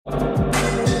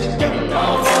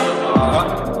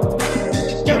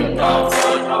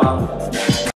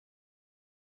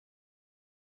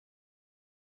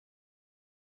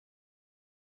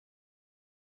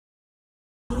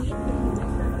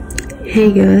Hey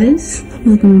guys,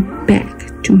 welcome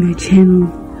back to my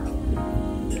channel.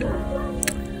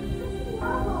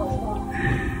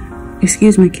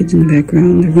 Excuse my kids in the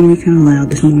background, they're gonna be kind of loud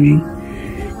this morning,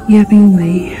 yapping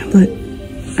away, but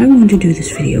I wanted to do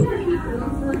this video.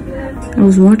 I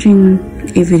was watching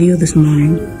a video this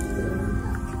morning.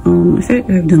 In fact,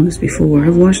 I've done this before.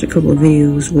 I've watched a couple of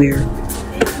videos where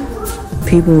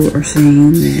people are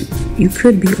saying that you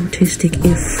could be autistic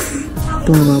if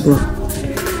blah blah blah.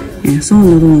 And I saw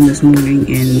another one this morning,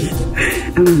 and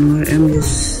I don't know, I'm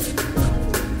just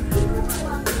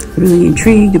really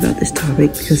intrigued about this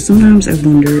topic because sometimes I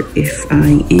wonder if I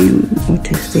am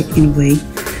autistic in a way.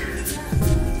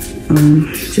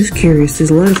 Just curious. There's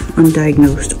a lot of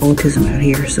undiagnosed autism out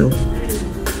here,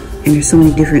 and there's so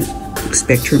many different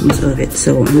spectrums of it,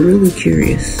 so I'm really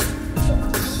curious.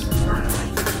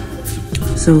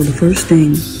 So the first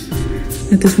thing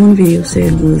that this one video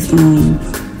said was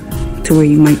to where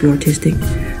you might be autistic.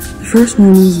 The first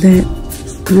one was that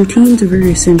routines are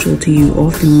very essential to you,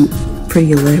 often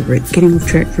pretty elaborate. Getting off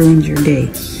track ruins your day.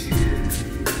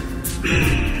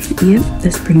 Yep,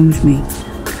 that's pretty much me.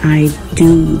 I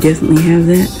do definitely have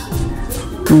that.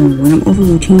 When I'm off a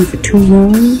routine for too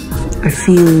long, I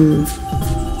feel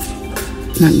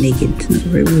not naked, it's not the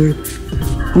right word.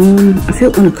 I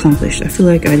feel unaccomplished. I feel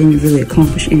like I didn't really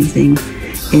accomplish anything,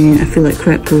 and I feel like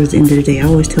crap towards the end of the day. I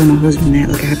always tell my husband that,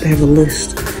 like, I have to have a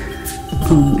list.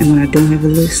 And when I don't have a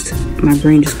list, my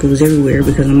brain just goes everywhere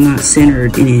because I'm not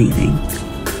centered in anything.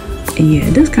 And yeah,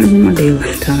 it does kind of ruin my day a lot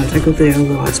of times. I go through that a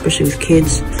lot, especially with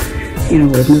kids. You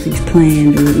know, if nothing's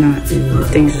planned or whatnot, and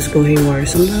things just go haywire.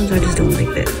 Sometimes I just don't like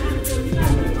that.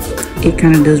 It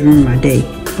kind of does ruin my day,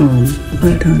 a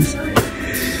lot of times.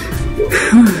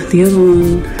 The other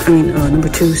one, number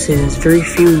 2 says, very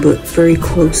few but very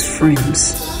close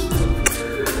friends.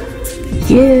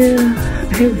 Yeah,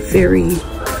 I have very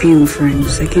few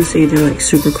friends. I can't say they're like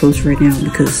super close right now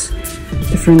because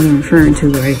the friends I'm referring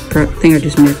to, I think I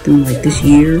just met them like this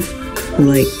year.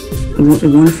 Like,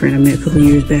 one friend I met a couple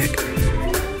years back.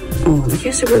 I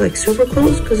guess they were like super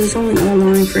close because it's only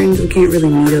online friends. We can't really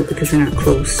meet up because we're not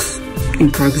close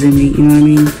in proximity, you know what I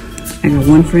mean? I got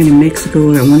one friend in Mexico,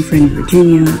 I got one friend in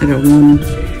Virginia, I got one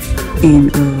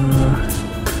in,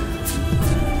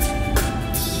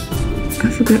 I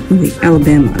forgot,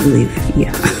 Alabama, I believe,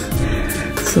 yeah.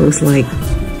 So it's like,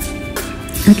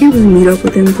 I can't really meet up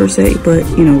with them per se, but,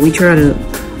 you know, we try to,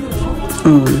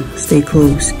 stay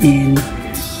close and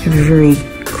have a very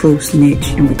close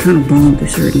niche, and we kind of bond through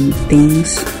certain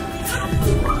things.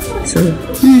 So,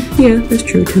 yeah, that's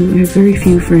true too. I have very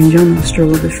few friends. Y'all know I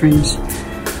struggle with friends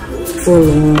for a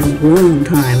long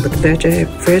time, but the batch of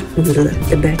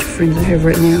friends I have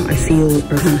right now, I feel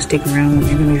are going to stick around.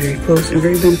 They're going to be very close and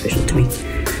very beneficial to me.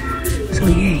 So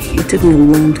yay, it took me a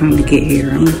long time to get here.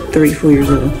 I'm 34 years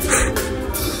old.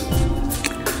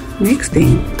 Next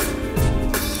thing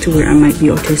to where I might be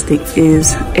autistic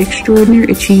is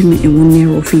extraordinary achievement in one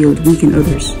narrow field, weak in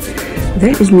others.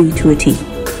 That is me to a T.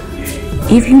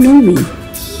 If you know me,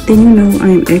 then you know I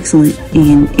am excellent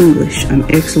in English. I'm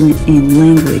excellent in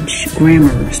language,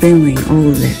 grammar, spelling, all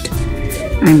of that.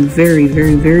 I'm very,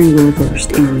 very, very well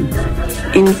versed in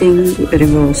anything that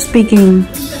involves speaking,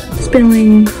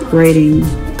 spelling, writing,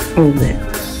 all of that.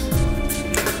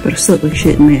 But I suck like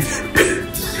shit in math.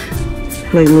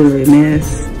 Like literally,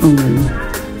 math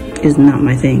is not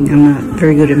my thing. I'm not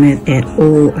very good at math at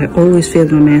all. I always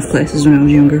failed my math classes when I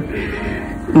was younger.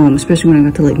 Especially when I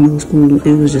got to like middle school,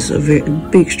 it was just a very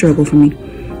big struggle for me.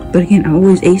 But again, I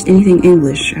always aced anything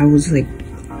English. I was like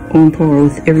on par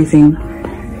with everything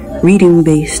reading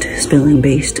based, spelling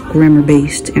based, grammar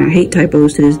based, and I hate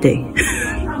typos to this day.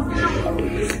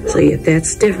 So yeah,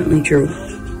 that's definitely true.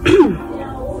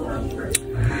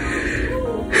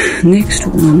 Next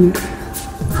one,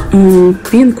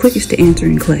 being the quickest to answer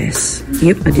in class.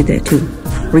 Yep, I did that too.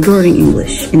 Regarding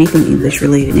English, anything English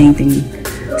related, anything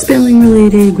spelling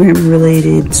related, grammar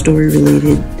related, story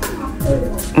related,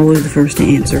 always the first to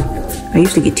answer. I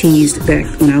used to get teased back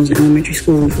when I was in elementary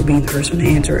school for being the first one to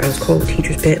answer. I was called a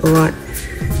teacher's pet a lot.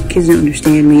 Kids didn't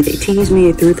understand me. They teased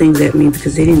me, they threw things at me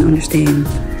because they didn't understand,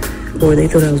 or they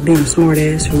thought I was being a smart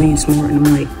ass for being smart, and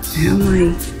I'm like, how am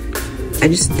I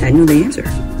knew the answer.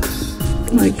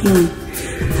 Like, you know,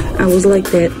 I was like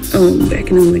that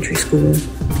back in elementary school.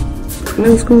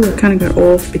 Middle school, I kind of got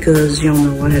off because, y'all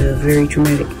know, I had a very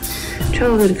traumatic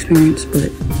childhood experience,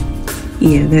 but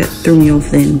yeah, that threw me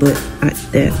off then, but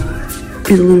that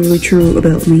is literally true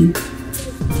about me.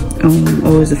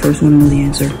 Always the first one to know the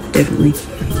answer, definitely.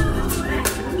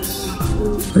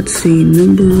 Let's see,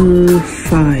 number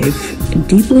 5,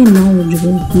 deeply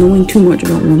knowledgeable, knowing too much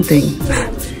about one thing.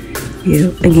 Yeah,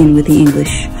 again with the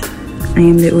English. I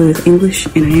am that way with English,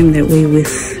 and I am that way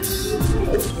with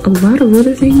a lot of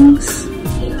other things.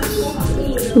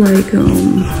 Like,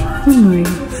 what am I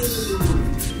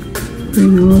very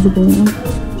knowledgeable on?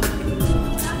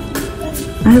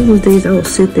 I have those days I will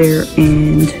sit there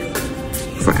and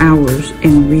for hours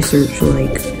and research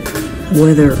like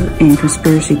weather and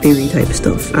conspiracy theory type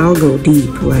stuff. I'll go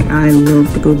deep. Like, I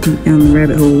love to go deep down the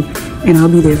rabbit hole, and I'll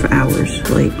be there for hours,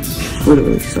 like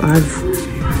literally. So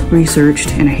I've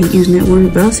researched, and I hate using that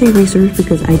word, but I'll say research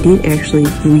because I did actually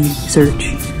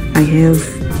research. I have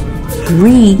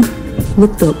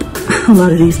looked up a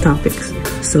lot of these topics.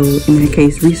 So in that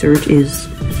case, research is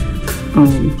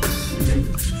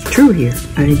true here.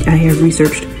 I have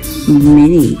researched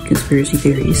many conspiracy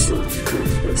theories.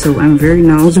 So I'm very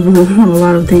knowledgeable on a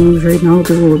lot of things, very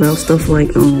knowledgeable about stuff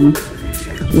like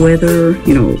weather,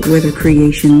 you know, weather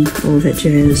creation, all that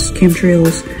jazz,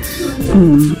 chemtrails,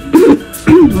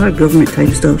 a lot of government type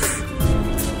stuff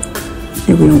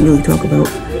that we don't really talk about.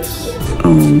 A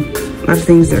lot of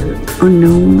things that are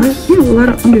unknown, like, you know, a lot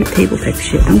of under the table type of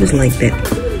shit. I'm just like that.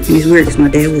 And it's weird because my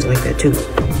dad was like that too. I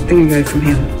think I got it from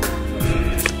him.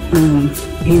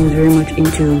 He was very much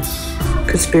into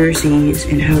conspiracies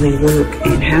and how they work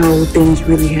and how things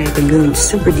really happen, going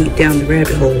super deep down the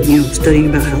rabbit hole, you know, studying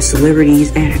about how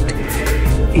celebrities act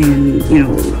and, you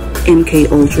know,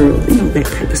 MK Ultra, you know, that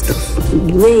type of stuff.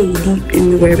 Way deep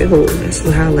in the rabbit hole. That's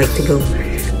how I like to go.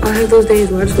 I'll have those days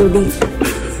where I just go deep.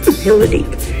 Hella deep.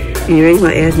 And if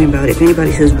anybody asks me about it, if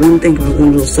anybody says one thing about one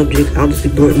of those subjects, I'll just be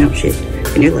blurting out shit.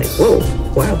 And they're like, whoa,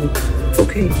 wow,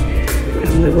 okay. And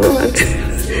I'm like, well, I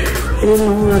didn't know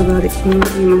a whole lot about it. You know,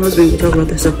 me and my husband, we talk about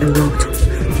that stuff a lot.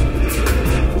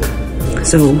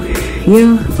 So,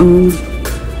 yeah,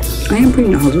 I am pretty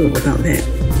knowledgeable about that,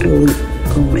 I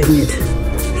will admit.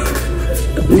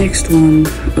 Next one,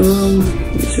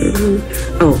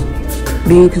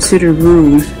 being considered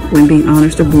rude when being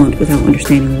honest or blunt without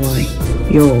understanding why.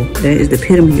 Yo, that is the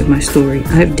epitome of my story.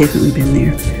 I've definitely been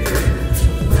there.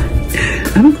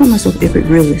 I don't call myself epic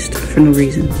realist for no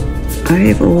reason. I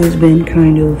have always been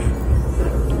kind of,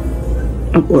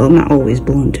 well, not always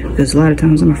blunt, because a lot of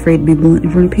times I'm afraid to be blunt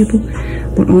in front of people.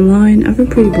 But online, I've been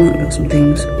pretty blunt about some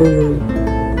things over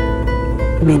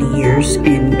many years,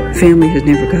 and family has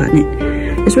never gotten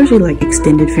it. Especially like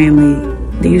extended family.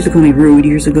 They used to call me rude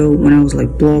years ago when I was like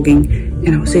blogging,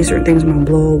 and I would say certain things in my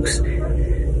blogs,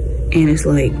 and it's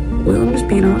like, well, I'm just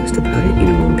being honest about it. You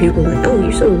know, when people are like, oh,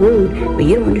 you're so rude, but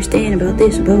you don't understand about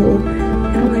this, blah, blah, blah.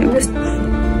 And I'm like, I'm just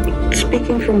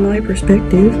speaking from my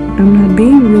perspective. I'm not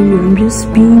being rude, I'm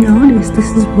just being honest.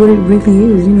 This is what it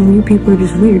really is. You know, you people are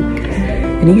just weird.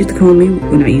 And they used to call me,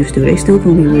 well, not used to, they still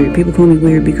call me weird. People call me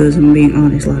weird because I'm being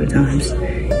honest a lot of times.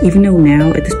 Even though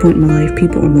now, at this point in my life,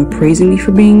 people are more praising me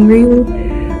for being real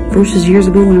versus years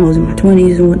ago when I was in my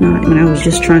 20s and whatnot, when I was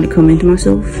just trying to come into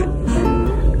myself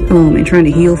and trying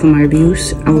to heal from my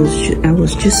abuse. I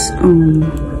was just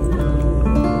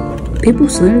people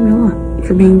slandered me a lot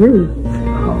for being rude,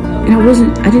 and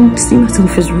I didn't see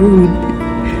myself as rude,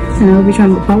 and I would be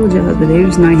trying to apologize, but they're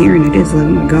just not hearing it. It's like, oh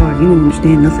my god, you don't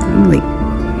understand nothing. I'm like,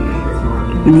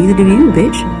 well, neither do you,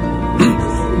 bitch.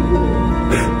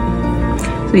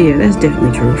 So yeah, that's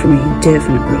definitely true for me.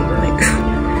 Definitely. Like,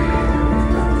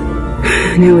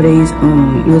 nowadays,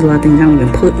 there's a lot of things I don't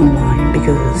even put online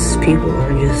because people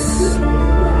are just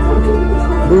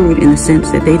rude in the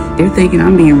sense that they're thinking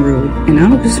I'm being rude, and I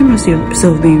don't consider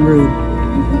myself being rude.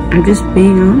 I'm just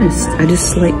being honest. I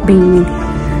just like being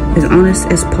as honest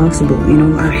as possible. You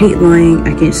know, I hate lying.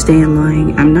 I can't stand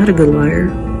lying. I'm not a good liar.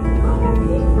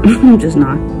 I'm just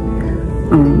not.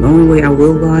 The only way I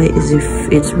will lie is if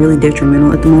it's really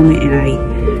detrimental at the moment and I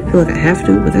feel like I have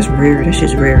to, but that's rare. That's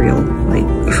just rare, y'all. Like,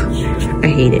 I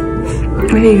hate it.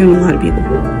 I hate it on a lot of people.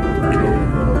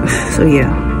 So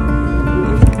yeah,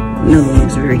 another one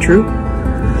is very true.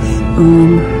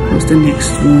 What's the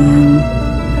next one?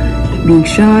 Being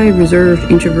shy,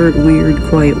 reserved, introvert, weird,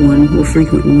 quiet one, or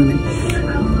frequent in women.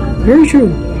 Very true.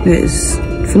 That is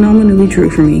phenomenally true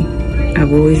for me.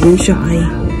 I've always been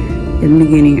shy. In the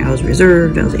beginning, I was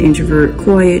reserved, I was an introvert,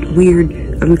 quiet, weird.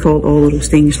 I've been called all of those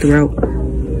things throughout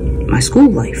my school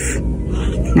life.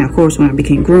 Now, of course, when I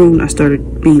became grown, I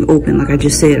started being open. Like I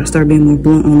just said, I started being more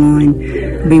blunt online,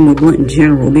 being more blunt in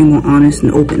general, being more honest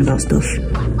and open about stuff.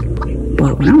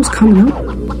 But when I was coming up,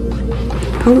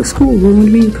 public school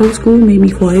ruined me. Public school made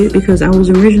me quiet because I was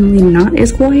originally not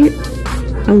as quiet.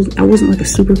 I wasn't like a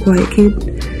super quiet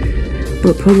kid.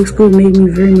 But public school made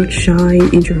me very much shy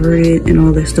and introverted and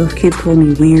all that stuff. Kids called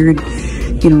me weird.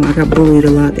 You know, I got bullied a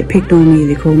lot. They picked on me.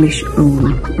 They called me,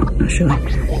 not shy.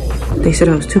 They said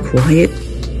I was too quiet.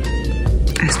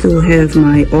 I still have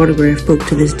my autograph book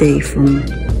to this day from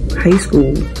high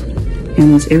school.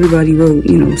 And once everybody wrote,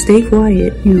 you know, stay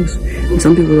quiet, you know, and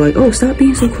some people were like, oh, stop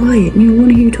being so quiet, you know, I want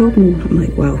to hear you talk more. I'm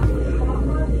like, wow,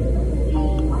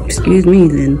 excuse me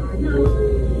then.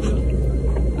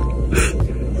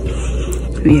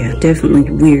 Yeah,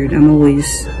 definitely weird. I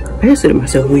consider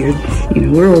myself weird. You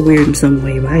know, we're all weird in some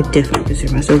way, but I definitely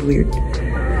consider myself weird.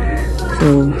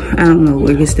 So, I don't know,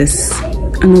 I guess that's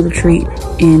another trait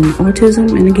in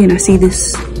autism. And again, I see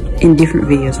this in different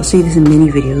videos. I see this in many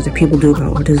videos that people do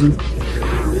about autism.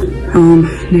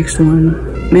 Next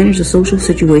one, manage the social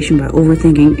situation by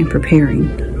overthinking and preparing.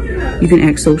 You can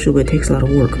act social, but it takes a lot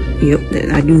of work.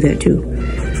 Yep, I do that too.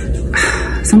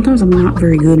 Sometimes I'm not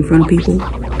very good in front of people.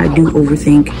 I do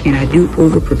overthink and I do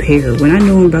over-prepare. When I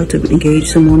know I'm about to engage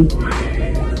someone,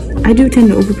 I do tend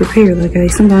to over-prepare.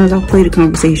 Like sometimes I'll play the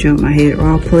conversation out in my head, or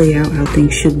I'll play out how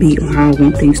things should be or how I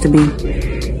want things to be.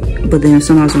 But then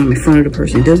sometimes when I'm in front of the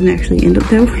person, it doesn't actually end up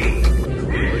that way.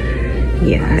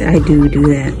 Yeah, I do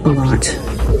that a lot.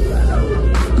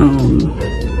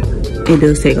 It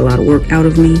does take a lot of work out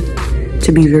of me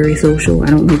to be very social. I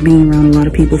don't like being around a lot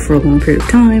of people for a long period of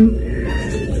time.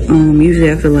 Usually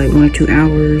after like 1 or 2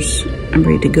 hours, I'm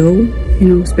ready to go, you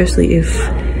know, especially if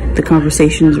the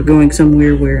conversations are going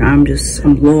somewhere where I'm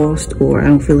lost, or I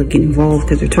don't feel like getting involved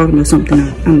because they're talking about something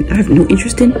I have no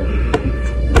interest in.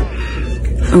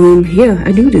 Yeah,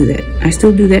 I do that. I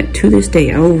still do that to this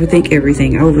day. I overthink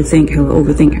everything. I overthink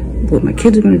what my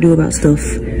kids are going to do about stuff.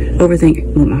 Overthink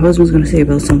what my husband's going to say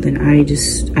about something. I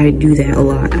do that a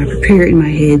lot. I prepare it in my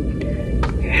head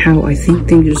how I think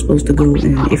things are supposed to go.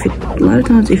 And a lot of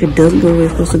times, if it doesn't go where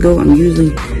it's supposed to go, I'm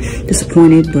usually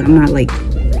disappointed, but I'm not like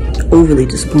overly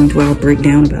disappointed where I'll break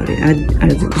down about it. I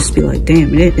just be like,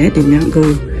 damn, that did not go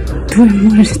the way I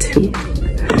wanted it to.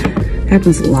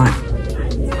 Happens a lot.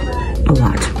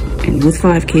 And with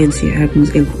 5 kids, it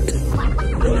happens a lot.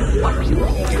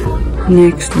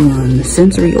 Next one,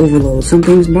 sensory overload. Some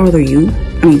things bother you.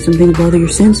 Some things bother your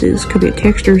senses. Could be a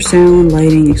texture, sound,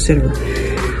 lighting, etc.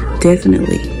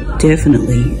 Definitely.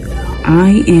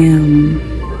 I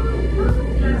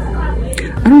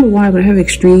don't know why, but I have an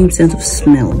extreme sense of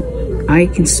smell. I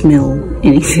can smell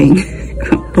anything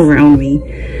around me.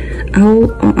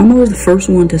 I'm always the first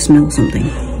one to smell something.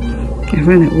 I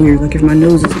find that weird. Like if my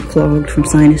nose isn't clogged from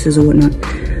sinuses or whatnot,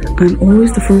 I'm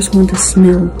always the first one to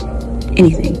smell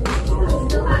anything.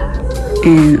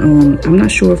 And I'm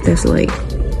not sure if that's like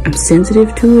I'm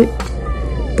sensitive to it,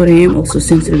 but I am also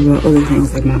sensitive about other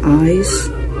things like my eyes.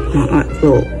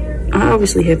 Well, I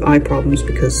obviously have eye problems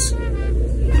because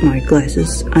my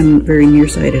glasses. I'm very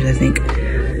nearsighted, I think.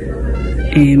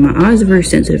 And my eyes are very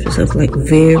sensitive to stuff, like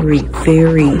very,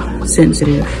 very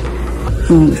sensitive.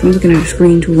 If I'm looking at a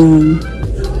screen too long,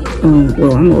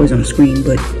 well, I'm always on a screen,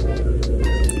 but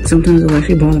sometimes it'll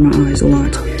actually bother my eyes a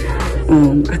lot.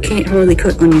 I can't hardly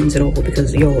cut onions at all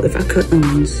because, y'all, if I cut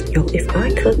onions,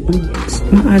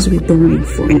 my eyes will be burning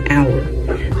for an hour.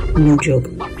 No joke.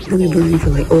 They'll be burning for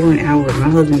like over an hour. My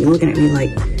husband be looking at me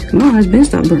like, my eyes been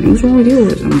stopped burning. What's wrong with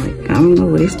yours? I'm like, I don't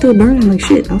know. They still burning like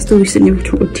shit. I'll still be sitting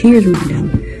there with tears running down.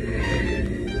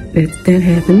 That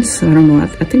happens. I don't know. I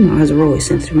think my eyes are always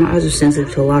sensitive. My eyes are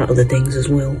sensitive to a lot of other things as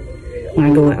well. When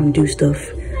I go out and do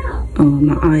stuff,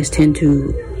 my eyes tend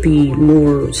to be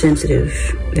more sensitive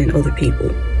than other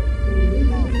people.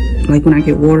 Like when I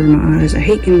get water in my eyes, I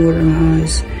hate getting water in my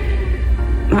eyes.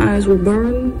 My eyes will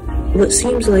burn what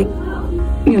seems like,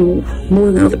 you know,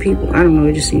 more than other people. I don't know,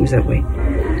 it just seems that way.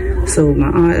 So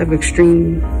I have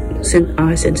extreme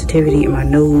eye sensitivity in my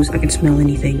nose. I can smell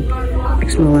anything. I can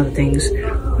smell a lot of things.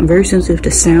 I'm very sensitive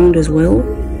to sound as well.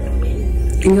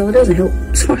 And y'all, it doesn't help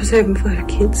as far as having 5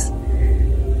 kids.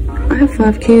 I have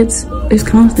 5 kids. There's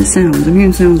constant sounds. I'm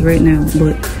hearing sounds right now,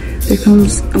 but there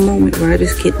comes a moment where I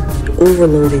just get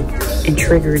overloaded and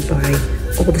triggered by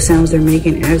all the sounds they're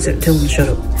making, and I just have to tell them to shut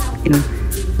up. You know,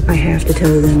 I have to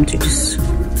tell them to just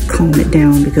calm it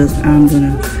down because I'm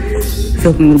gonna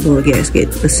feel like I'm gonna blow a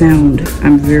gasket. The sound, I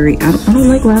don't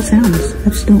like loud sounds. I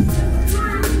just don't.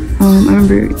 I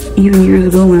remember even years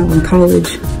ago when I was in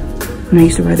college, when I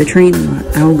used to ride the train a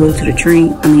lot, I would go to the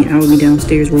train. I would be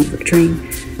downstairs waiting for the train.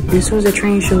 And as soon as the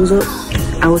train shows up,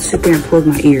 I would sit there and plug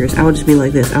my ears. I would just be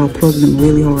like this. I would plug them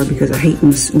really hard because I hate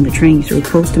when the train gets really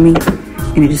close to me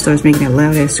and it just starts making that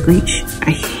loud ass screech.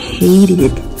 I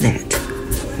hated that.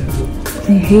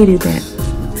 I hated that.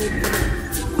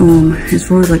 As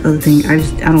far as like other things, I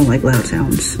don't like loud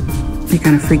sounds. They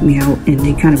kind of freak me out and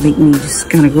they kind of make me just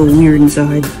kind of go weird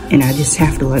inside, and I just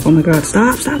have to like, oh my god,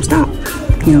 stop.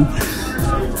 You know,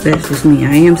 that's just me.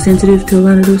 I am sensitive to a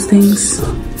lot of those things.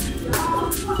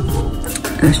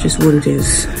 That's just what it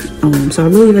is. So I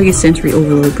believe I get sensory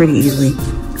overload pretty easily.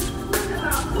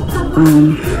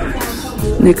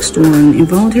 Next one,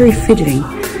 involuntary fidgeting.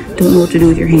 Don't know what to do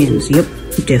with your hands. Yep,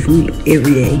 definitely,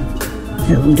 every day.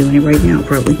 Hell, I'm doing it right now,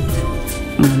 probably.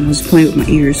 I was playing with my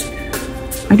ears.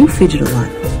 I do fidget a lot.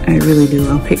 I really do.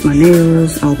 I'll pick my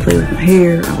nails, I'll play with my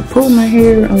hair, I'll pull my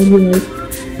hair, I'll be like,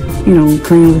 you know,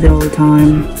 playing with it all the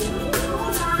time.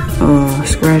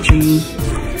 Scratching,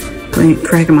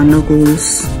 cracking my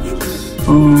knuckles.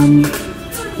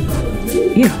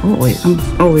 Yeah, always. I'm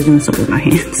always doing something with my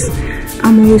hands.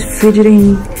 I'm always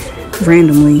fidgeting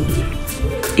randomly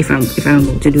if I don't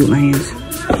know what to do with my hands.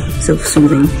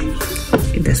 Self-soothing,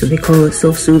 if that's what they call it.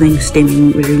 Self-soothing,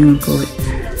 stimming, whatever you want to call it.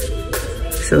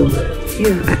 So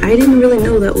yeah, I didn't really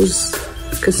know that was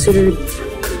considered.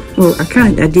 Well,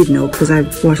 I did know because I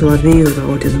watched a lot of videos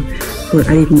about autism, but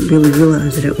I didn't really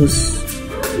realize that it was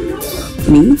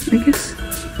me, I guess.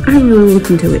 I haven't really looked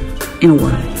into it in a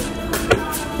while.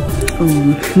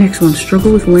 Next one,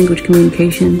 struggle with language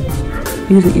communication,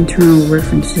 using internal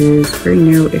references, very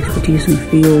narrow expertise in the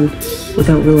field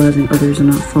without realizing others are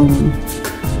not following.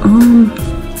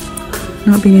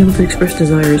 Not being able to express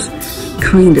desires,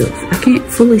 kind of. I can't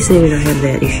fully say that I have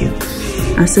that issue.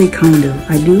 I say kind of.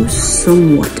 I do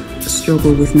somewhat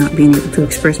struggle with not being able to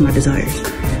express my desires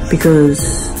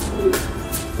because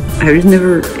I just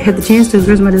never had the chance to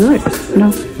express my desires, you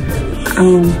know?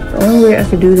 The only way I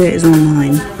could do that is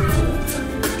online.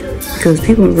 Because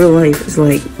people in real life is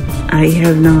like I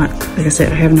have not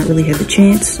really had the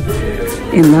chance.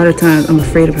 And a lot of times I'm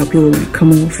afraid of how people are gonna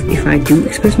come off if I do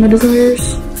express my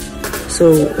desires.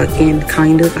 So again, I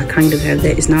kind of have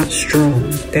that. It's not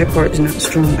strong. That part is not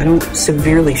strong. I don't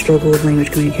severely struggle with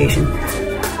language communication.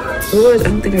 Otherwise, I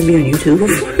don't think I'd be on YouTube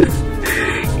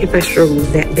if I struggled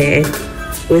that bad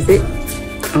with it.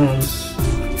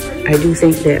 I do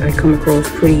think that I come across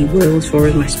pretty well as far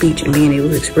as my speech and being able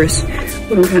to express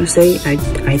what I'm trying to say. I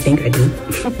think I do.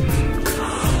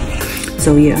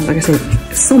 So yeah, like I said,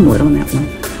 somewhat on that one.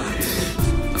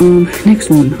 Next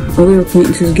one, other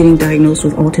acquaintances getting diagnosed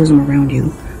with autism around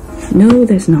you. No,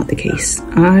 that's not the case.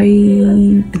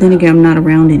 But then again, I'm not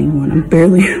around anyone. I'm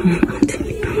barely around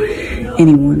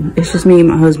anyone. It's just me and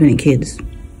my husband and kids.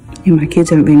 And my kids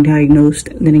haven't been diagnosed.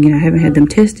 Then again, I haven't had them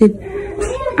tested.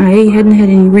 I hadn't had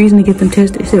any reason to get them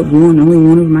tested, except only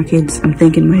one of my kids I'm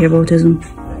thinking might have autism.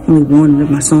 Only one of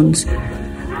my sons.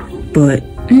 But,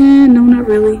 no, not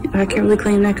really. I can't really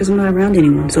claim that because I'm not around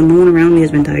anyone. So no one around me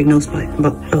has been diagnosed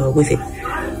with it.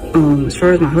 As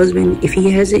far as my husband, if he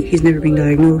has it, he's never been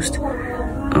diagnosed.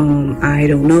 I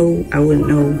don't know. I wouldn't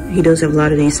know. He does have a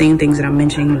lot of these same things that I'm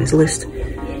mentioning on his list.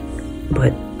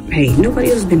 But, hey, nobody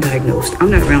else has been diagnosed. I'm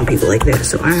not around people like that,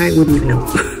 so I wouldn't even know.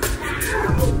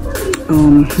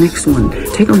 Next one.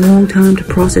 Take a long time to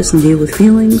process and deal with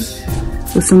feelings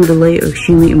with some delay or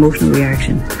extremely emotional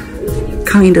reaction.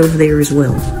 Kind of there as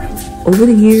well. Over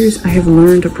the years, I have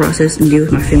learned to process and deal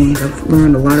with my feelings. I've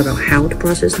learned a lot about how to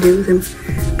process and deal with them.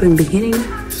 But in the beginning,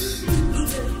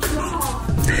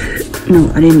 no,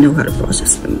 I didn't know how to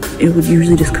process them. It would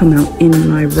usually just come out in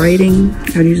my writing.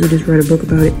 I'd usually just write a book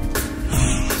about it.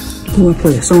 Or I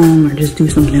play a song or just do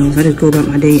something else. I just go about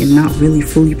my day and not really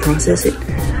fully process it.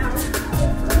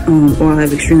 Or I'll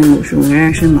have extreme emotional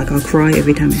reaction, like I'll cry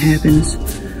every time it happens.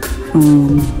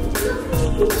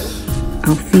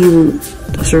 I'll feel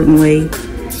a certain way,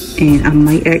 and I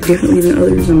might act differently than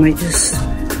others. I might just,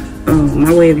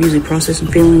 my way of usually processing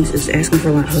feelings is asking for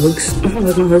a lot of hugs.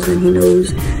 Like my husband, he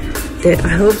knows that I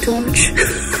hug too much.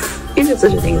 There's no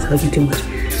such a thing as hugging too much.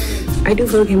 I do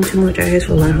hug him too much. I ask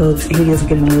for a lot of hugs, and he doesn't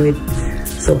get annoyed.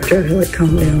 So I try to like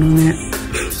calm down on that.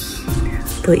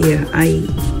 But yeah, I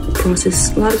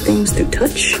process a lot of things through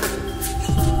touch.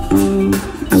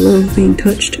 I love being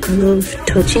touched. I love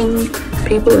touching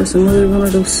people. That's another one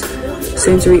of those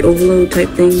sensory overload type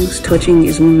things. Touching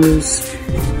is one of those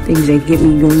things that get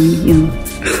me going, you know.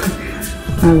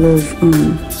 I love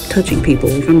touching people.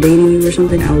 If I'm dating you or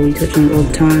something, I'll be touching you all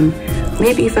the time.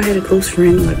 Maybe if I had a close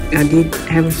friend, like I did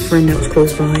have a friend that was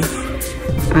close by,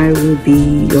 I would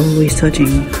be always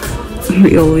touching. I'd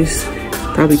be always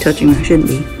probably touching when I shouldn't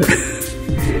be, but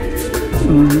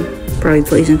probably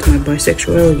plays into my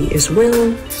bisexuality as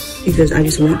well, because I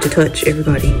just want to touch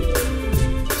everybody.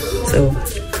 So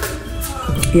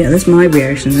yeah, that's my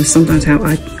reaction. That's sometimes how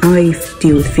I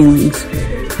deal with feelings.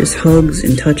 Just hugs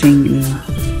and touching and,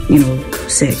 you know,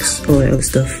 sex, all that other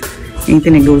stuff.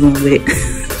 Anything that goes on with it.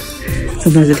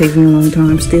 Sometimes it takes me a long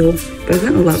time still, but I've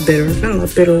gotten a lot better. I've gotten a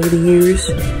lot better over the years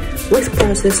with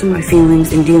processing my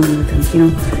feelings and dealing with them, you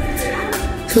know.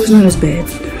 So it's not as bad.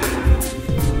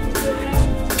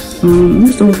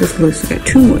 Let's start with this list. I got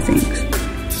two more things.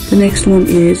 The next one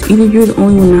is either you're the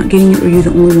only one not getting it or you're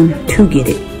the only one to get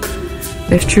it.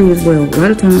 That's true as well. A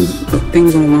lot of times,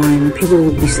 things online, people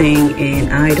will be saying,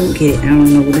 and I don't get it. I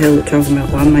don't know what the hell they're talking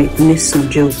about. Or I might miss some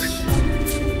joke.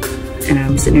 And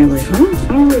I'm sitting there like, huh?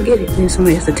 I don't really get it. Then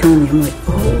somebody has to tell me. I'm like,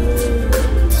 oh,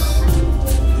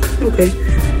 okay.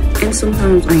 And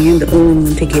sometimes I am the only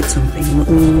one to get something. I'm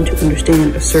the only one to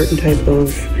understand a certain type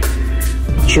of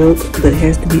joke, but it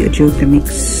has to be a joke that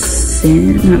makes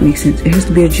sense. Not make sense. It has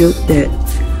to be a joke that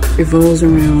revolves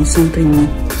around something that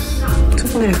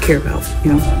I care about,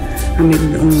 you know. I may be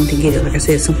the only one to get it. Like I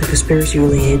said, something conspiracy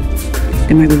related.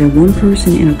 There might be that one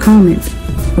person in a comment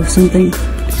of something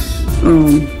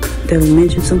that will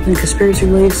mention something conspiracy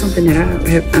related, something that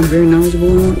I'm very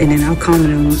knowledgeable on, and then I'll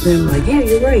comment on them like, yeah,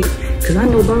 you're right, because I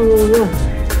know blah, blah, blah.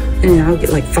 And then I'll get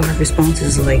like 5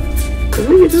 responses like, what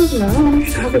are you talking about? I don't know what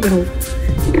you're talking about.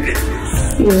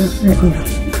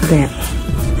 Yeah,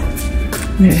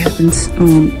 that happens.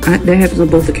 That happens on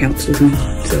both accounts with me,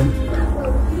 so.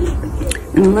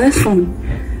 And the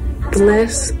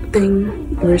last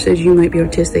thing where it says you might be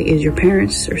autistic is your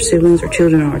parents or siblings or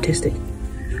children are autistic.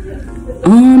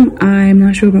 I'm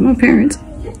not sure about my parents.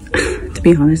 To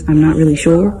be honest, I'm not really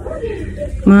sure.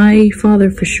 My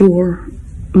father for sure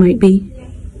might be.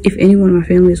 If anyone in my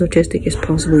family is autistic, it's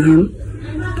possibly him.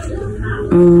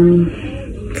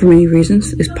 For many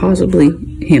reasons, it's possibly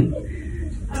him.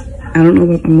 I don't know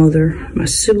about my mother. My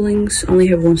siblings, I only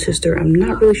have one sister. I'm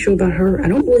not really sure about her. I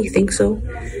don't really think so.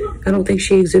 I don't think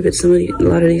she exhibits a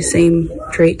lot of these same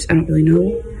traits. I don't really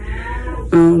know.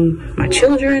 My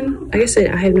children, like I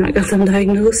said, I have not got them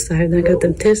diagnosed. I have not got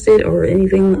them tested or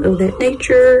anything of that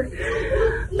nature.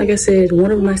 Like I said,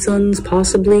 one of my sons,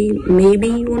 possibly,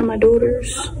 maybe one of my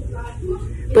daughters.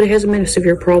 But it hasn't been a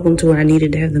severe problem to where I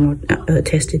needed to have them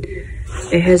tested.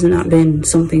 It has not been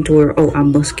something to where, oh, I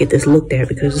must get this looked at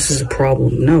because this is a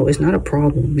problem. No, it's not a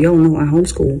problem. Y'all know I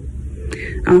homeschool.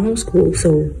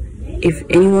 So if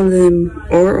any one of them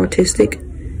are autistic,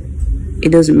 it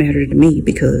doesn't matter to me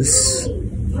because,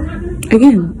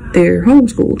 again, they're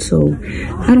homeschooled. So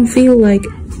I don't feel like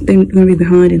they're going to be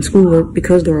behind in schoolwork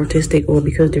because they're autistic or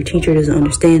because their teacher doesn't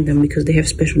understand them because they have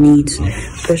special needs,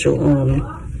 special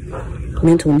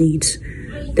mental needs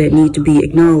that need to be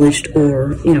acknowledged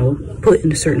or, you know, put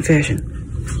in a certain fashion.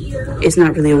 It's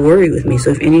not really a worry with me.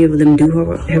 So if any of them do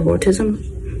have autism,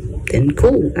 then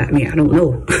cool. I mean, I don't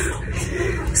know.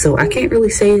 So I can't really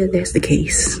say that that's the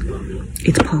case.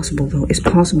 It's possible, though. It's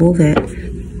possible that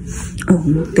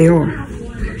they are.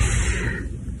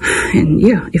 And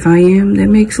yeah, if I am, that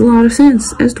makes a lot of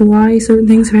sense as to why certain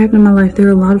things have happened in my life. There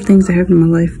are a lot of things that happen in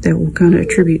my life that will kind of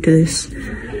attribute to this.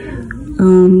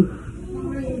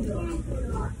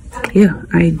 Yeah,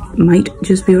 I might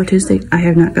just be autistic. I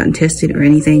have not gotten tested or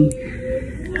anything.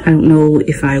 I don't know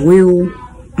if I will.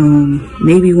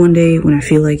 Maybe one day when I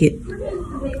feel like it,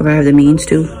 if I have the means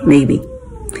to, maybe.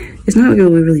 It's not going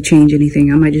to really change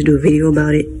anything. I might just do a video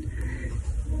about it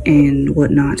and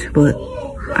whatnot. But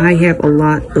I have a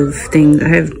lot of things. I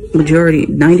have majority,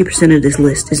 90% of this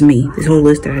list is me. This whole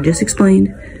list that I just explained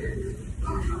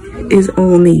is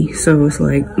all me. So it's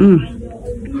like,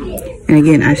 And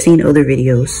again, I've seen other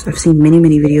videos. I've seen many,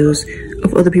 many videos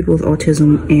of other people with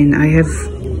autism, and I have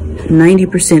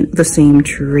 90% the same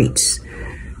traits.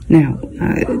 Now,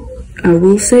 I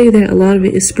will say that a lot of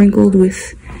it is sprinkled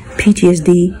with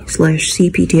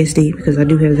PTSD/CPTSD, because I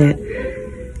do have that.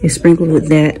 It's sprinkled with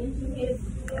that,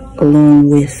 along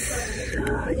with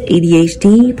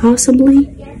ADHD, possibly.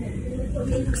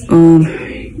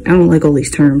 I don't like all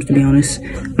these terms, to be honest.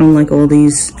 I don't like all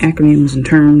these acronyms and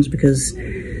terms because,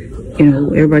 you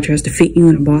know, everybody tries to fit you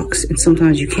in a box, and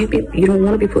sometimes you don't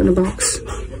want to be put in a box.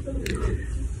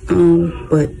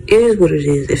 But it is what it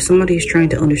is. If somebody is trying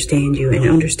to understand you and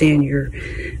understand your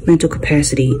mental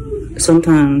capacity,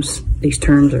 sometimes these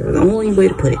terms are the only way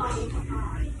to put it.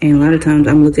 And a lot of times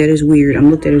I'm looked at as weird. I'm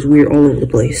looked at as weird all over the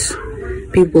place.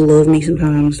 People love me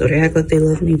sometimes, or they act like they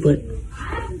love me, but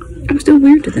I'm still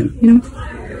weird to them, you know?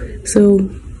 So,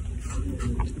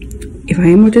 if I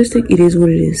am autistic, it is what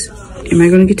it is. Am I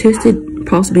going to get tested?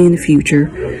 Possibly in the future.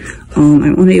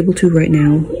 I'm unable to right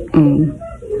now.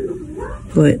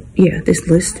 But yeah, this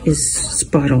list is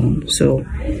spot on. So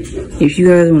if you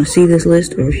guys want to see this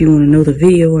list, or if you want to know the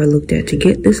video I looked at to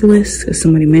get this list, because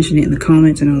somebody mentioned it in the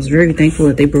comments, and I was very thankful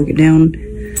that they broke it down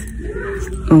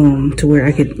to where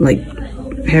I could like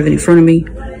have it in front of me,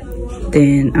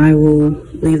 then I will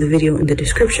leave the video in the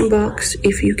description box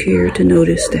if you care to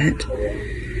notice that.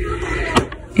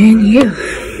 And yeah,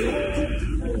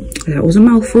 that was a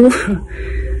mouthful.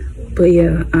 But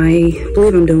yeah, I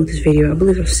believe I'm done with this video. I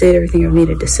believe I've said everything I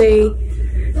needed to say.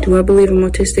 Do I believe I'm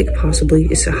autistic? Possibly.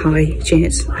 It's a high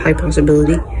chance, high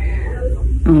possibility.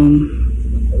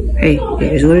 Hey,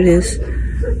 it is what it is.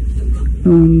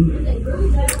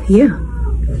 Yeah.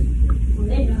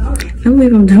 I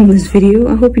believe I'm done with this video.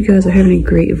 I hope you guys are having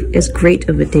as great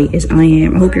of a day as I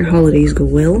am. I hope your holidays go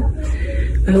well.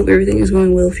 I hope everything is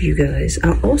going well for you guys.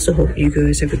 I also hope you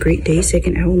guys have a great day,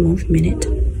 second, hour, month, minute,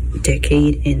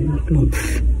 decade, and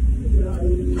month.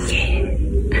 Yeah.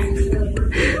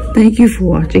 Thank you for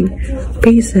watching.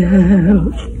 Peace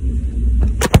out.